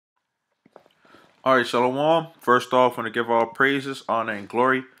All right, Shalom. First off, I want to give all praises, honor, and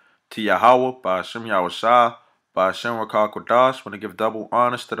glory to Yahweh, by Hashem Yahushua, by Hashem Rakal Kodash. Want to give double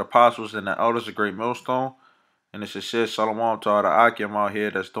honors to the apostles and the elders of Great Millstone. And it's a shit Shalom to all the Akim out here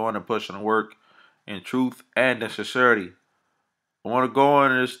that's doing and pushing the work in truth and in sincerity. I want to go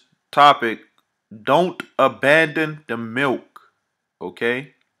on this topic. Don't abandon the milk,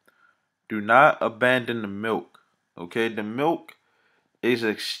 okay? Do not abandon the milk, okay? The milk is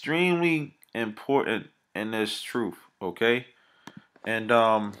extremely important in this truth, okay? And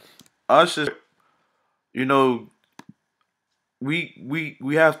us as you know, we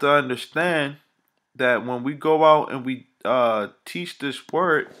have to understand that when we go out and we teach this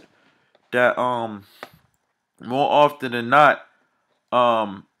word, that more often than not,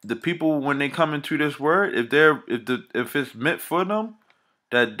 the people when they come into this word, if it's meant for them,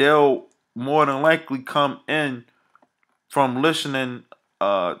 that they'll more than likely come in from listening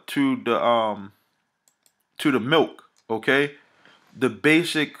to the milk, okay? The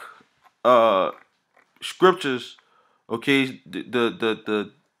basic uh scriptures, okay,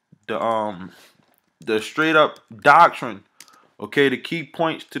 the straight up doctrine, okay, the key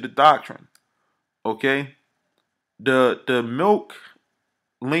points to the doctrine, okay. The milk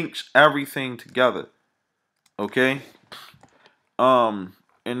links everything together, okay. In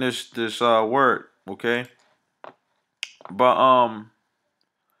this word, okay. But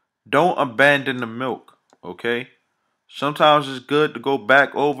don't abandon the milk, okay. Sometimes it's good to go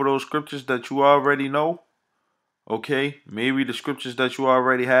back over those scriptures that you already know, okay. Maybe the scriptures that you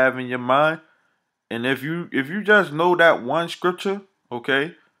already have in your mind. And if you just know that one scripture,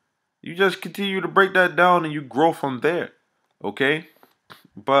 okay, you just continue to break that down and you grow from there. Okay?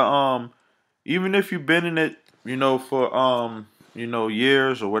 But even if you've been in it, for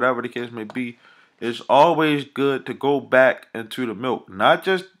years or whatever the case may be, it's always good to go back into the milk. Not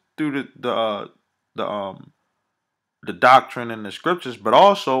just through the the doctrine and the scriptures, but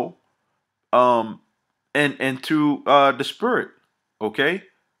also um and into the spirit. Okay?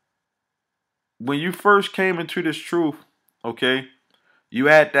 When you first came into this truth, okay, you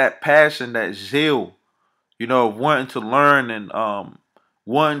had that passion, that zeal, of wanting to learn and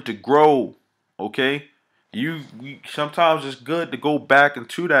wanting to grow. Okay, sometimes it's good to go back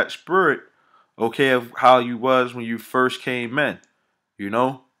into that spirit, okay, of how you was when you first came in, you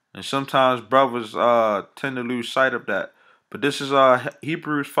know. And sometimes brothers tend to lose sight of that. But this is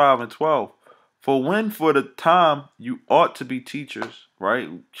Hebrews 5:12. For when for the time you ought to be teachers, right?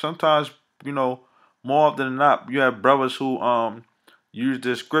 Sometimes, you know, more often than not, you have brothers who use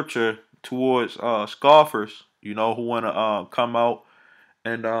this scripture towards scoffers, who want to come out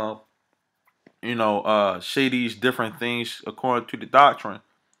and say these different things according to the doctrine.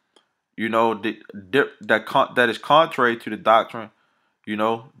 That is contrary to the doctrine.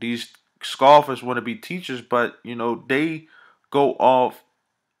 These scoffers want to be teachers, but they go off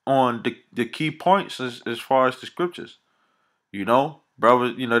on the key points as far as the scriptures.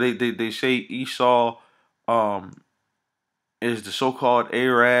 Brothers, they say Esau um is the so-called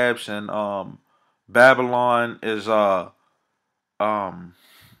Arabs, and Babylon is um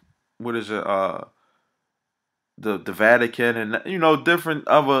what is it, the Vatican, and different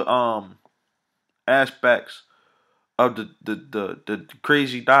other aspects of the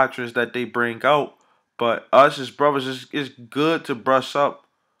crazy doctrines that they bring out. But us as brothers, it's good to brush up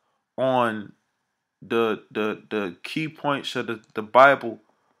on the key points of the Bible,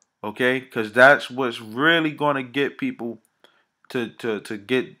 okay? Because that's what's really going to get people to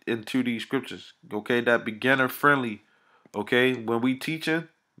get into these scriptures, okay? That beginner friendly, okay? When we teach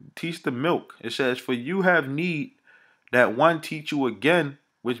the milk. It says, "For you have need that one teach you again,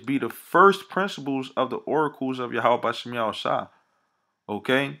 which be the first principles of the oracles of Yahweh Bashem Yahushua."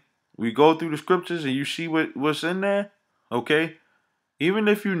 Okay? We go through the scriptures and you see what's in there, okay? Even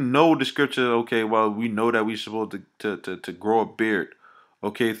if you know the scripture, okay, well, we know that we're supposed to grow a beard,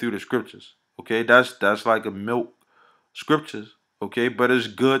 okay, through the scriptures. Okay, that's like a milk scriptures, okay, but it's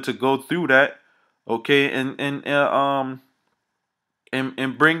good to go through that, okay, and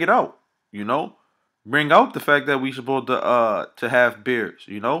bring it out, you know, bring out the fact that we supposed to have beards,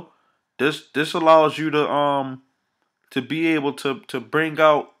 This allows you to be able to bring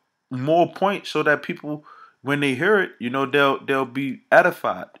out more points so that people, when they hear it, they'll be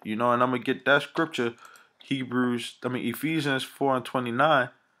edified, and I'm gonna get that scripture, Ephesians 4:29.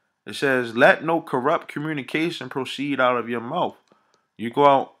 It says, "Let no corrupt communication proceed out of your mouth." You go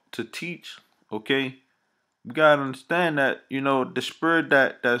out to teach, okay? You gotta understand that the spirit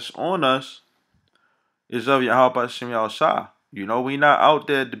that's on us is of Yahweh Shem Yahushua. We not out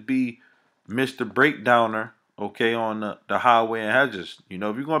there to be Mr. Breakdowner, okay, on the highway and hedges. If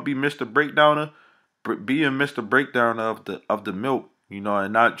you're gonna be Mr. Breakdowner, being Mr. Breakdown of the milk,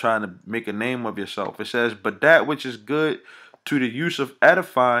 and not trying to make a name of yourself. It says, but that which is good to the use of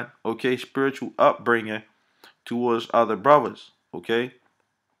edifying, okay, spiritual upbringing towards other brothers, okay,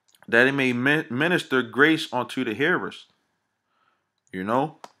 that it may minister grace unto the hearers, you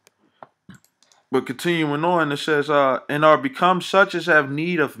know. But continuing on, it says, and are become such as have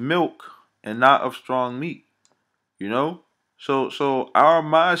need of milk and not of strong meat, you know. So our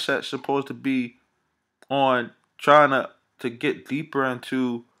mindset's supposed to be on trying to get deeper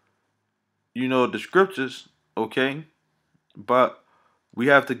into, the scriptures, okay? But we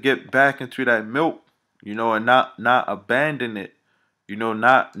have to get back into that milk, and not abandon it,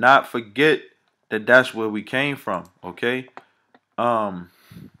 not forget that that's where we came from, okay? Um,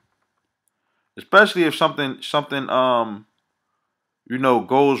 Especially if something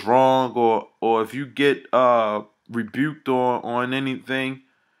goes wrong, or if you get rebuked on anything,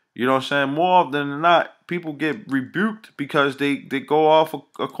 what I'm saying? More often than not, people get rebuked because they go off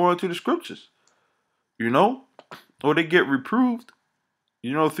according to the scriptures, you know, or they get reproved,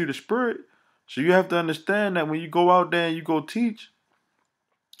 through the Spirit. So you have to understand that when you go out there and you go teach,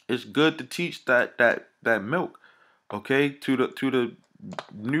 it's good to teach that milk, okay, to the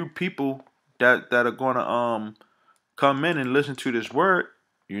new people that are gonna come in and listen to this word,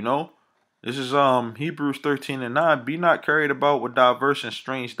 you know. This is Hebrews 13:9. Be not carried about with diverse and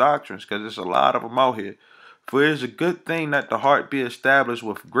strange doctrines, because there's a lot of them out here. For it is a good thing that the heart be established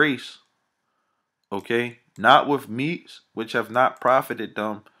with grace, okay, not with meats which have not profited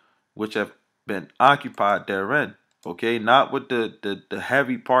them, which have been occupied therein. Okay, not with the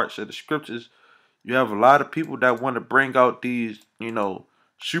heavy parts of the scriptures. You have a lot of people that want to bring out these,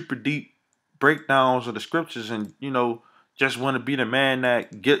 super deep breakdowns of the scriptures, and just want to be the man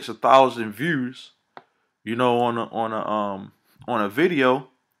that gets 1,000 views, on a video,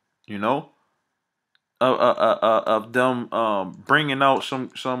 you know, of them bringing out some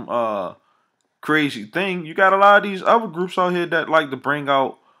crazy thing. You got a lot of these other groups out here that like to bring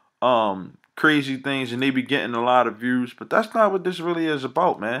out crazy things, and they be getting a lot of views, but that's not what this really is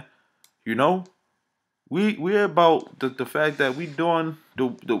about, man. You know, we're about the fact that we doing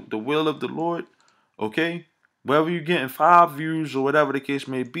the will of the Lord, okay? Whether you're getting 5 views or whatever the case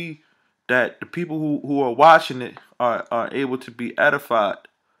may be, that the people who are watching it are able to be edified,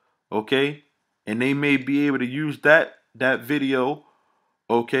 okay? And they may be able to use that video,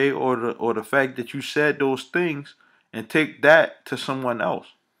 okay, or the fact that you said those things, and take that to someone else,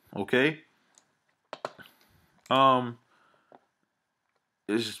 okay? Um,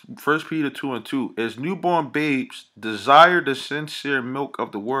 is First Peter 2:2. As newborn babes, desire the sincere milk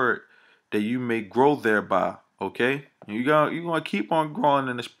of the word, that you may grow thereby. Okay, and you're gonna keep on growing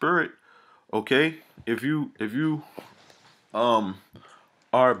in the spirit. Okay, if you are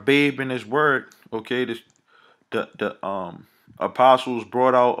a babe in His word. Okay, the apostles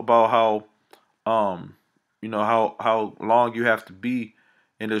brought out about um how long you have to be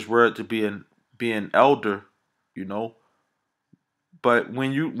in His word to be an elder. You know, but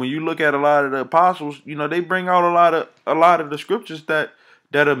when you look at a lot of the apostles, they bring out a lot of the scriptures that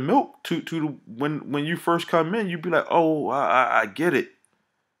are milk to when you first come in, you be like, oh, I get it.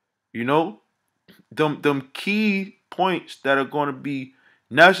 You know, them key points that are going to be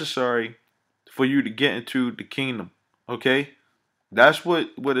necessary for you to get into the kingdom. Okay, that's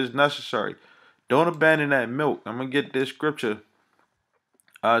what is necessary. Don't abandon that milk. I'm gonna get this scripture,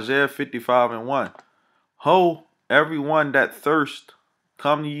 Isaiah 55:1. Ho, everyone that thirst,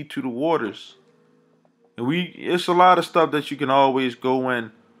 come ye to the waters. And it's a lot of stuff that you can always go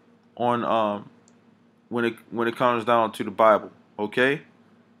in on when it comes down to the Bible. Okay,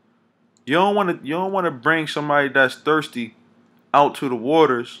 you don't want to bring somebody that's thirsty out to the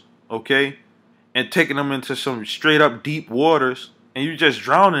waters. Okay, and taking them into some straight up deep waters, and you just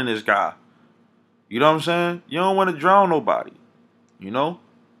drowning this guy. You know what I'm saying? You don't want to drown nobody. You know,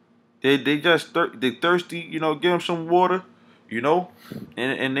 they just they thirsty. Give them some water.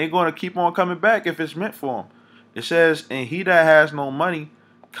 And they're gonna keep on coming back if it's meant for them. It says, "And he that has no money,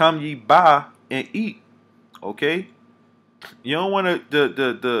 come ye buy and eat." Okay, you don't want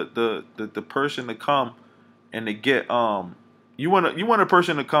the person to come and to get you want a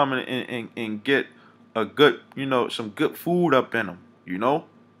person to come and get a good some good food up in them.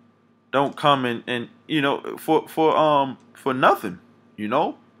 Don't come and for nothing.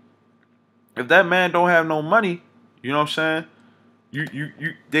 If that man don't have no money, you know what I'm saying.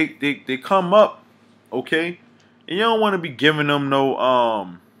 They come up, okay, and you don't want to be giving them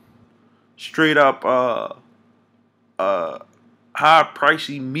no straight up uh high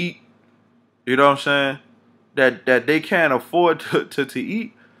pricey meat, you know what I'm saying, that they can't afford to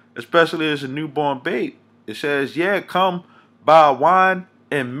eat. especially as a newborn babe. It says, yeah, come buy wine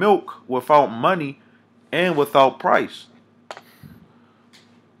and milk without money and without price.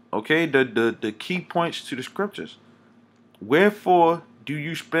 Okay, the key points to the scriptures. Wherefore do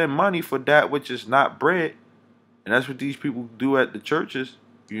you spend money for that which is not bread? And that's what these people do at the churches,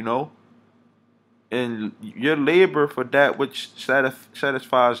 you know. And your labor for that which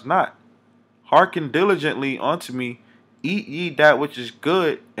satisfies not. Hearken diligently unto me, eat ye that which is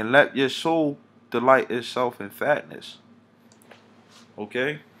good, and let your soul delight itself in fatness.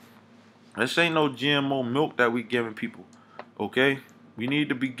 Okay? This ain't no GMO milk that we giving people. Okay? We need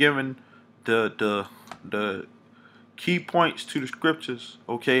to be given the key points to the scriptures,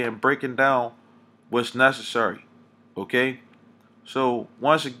 okay, and breaking down what's necessary. Okay? So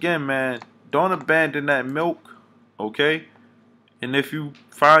once again, man, don't abandon that milk, okay? And if you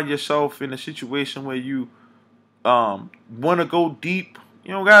find yourself in a situation where you want to go deep,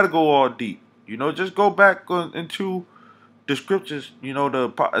 you don't got to go all deep. You know, just go back into the scriptures. You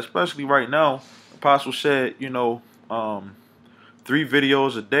know, especially right now, Apostle said, you know, 3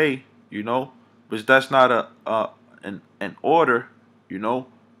 videos a day. You know, but that's not an order. You know,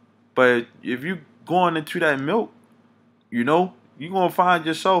 but if you going into that milk, you know, you're gonna find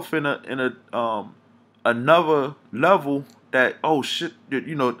yourself in a another level that, oh shit,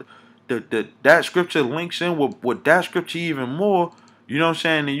 you know, that scripture links in with that scripture even more. You know what I'm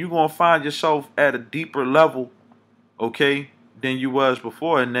saying? And you're gonna find yourself at a deeper level, okay, than you was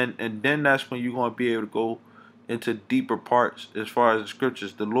before, and then that's when you're gonna be able to go into deeper parts as far as the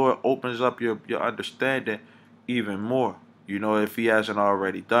scriptures. The Lord opens up your understanding even more. You know, if He hasn't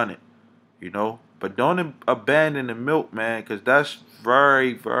already done it. You know, but don't abandon the milk, man, because that's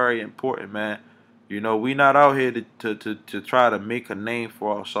very, very important, man. You know, we not out here to try to make a name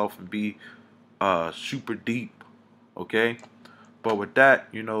for ourselves and be super deep, okay? But with that,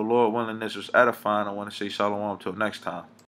 you know, Lord willing, this was edifying. I want to say shalom till next time.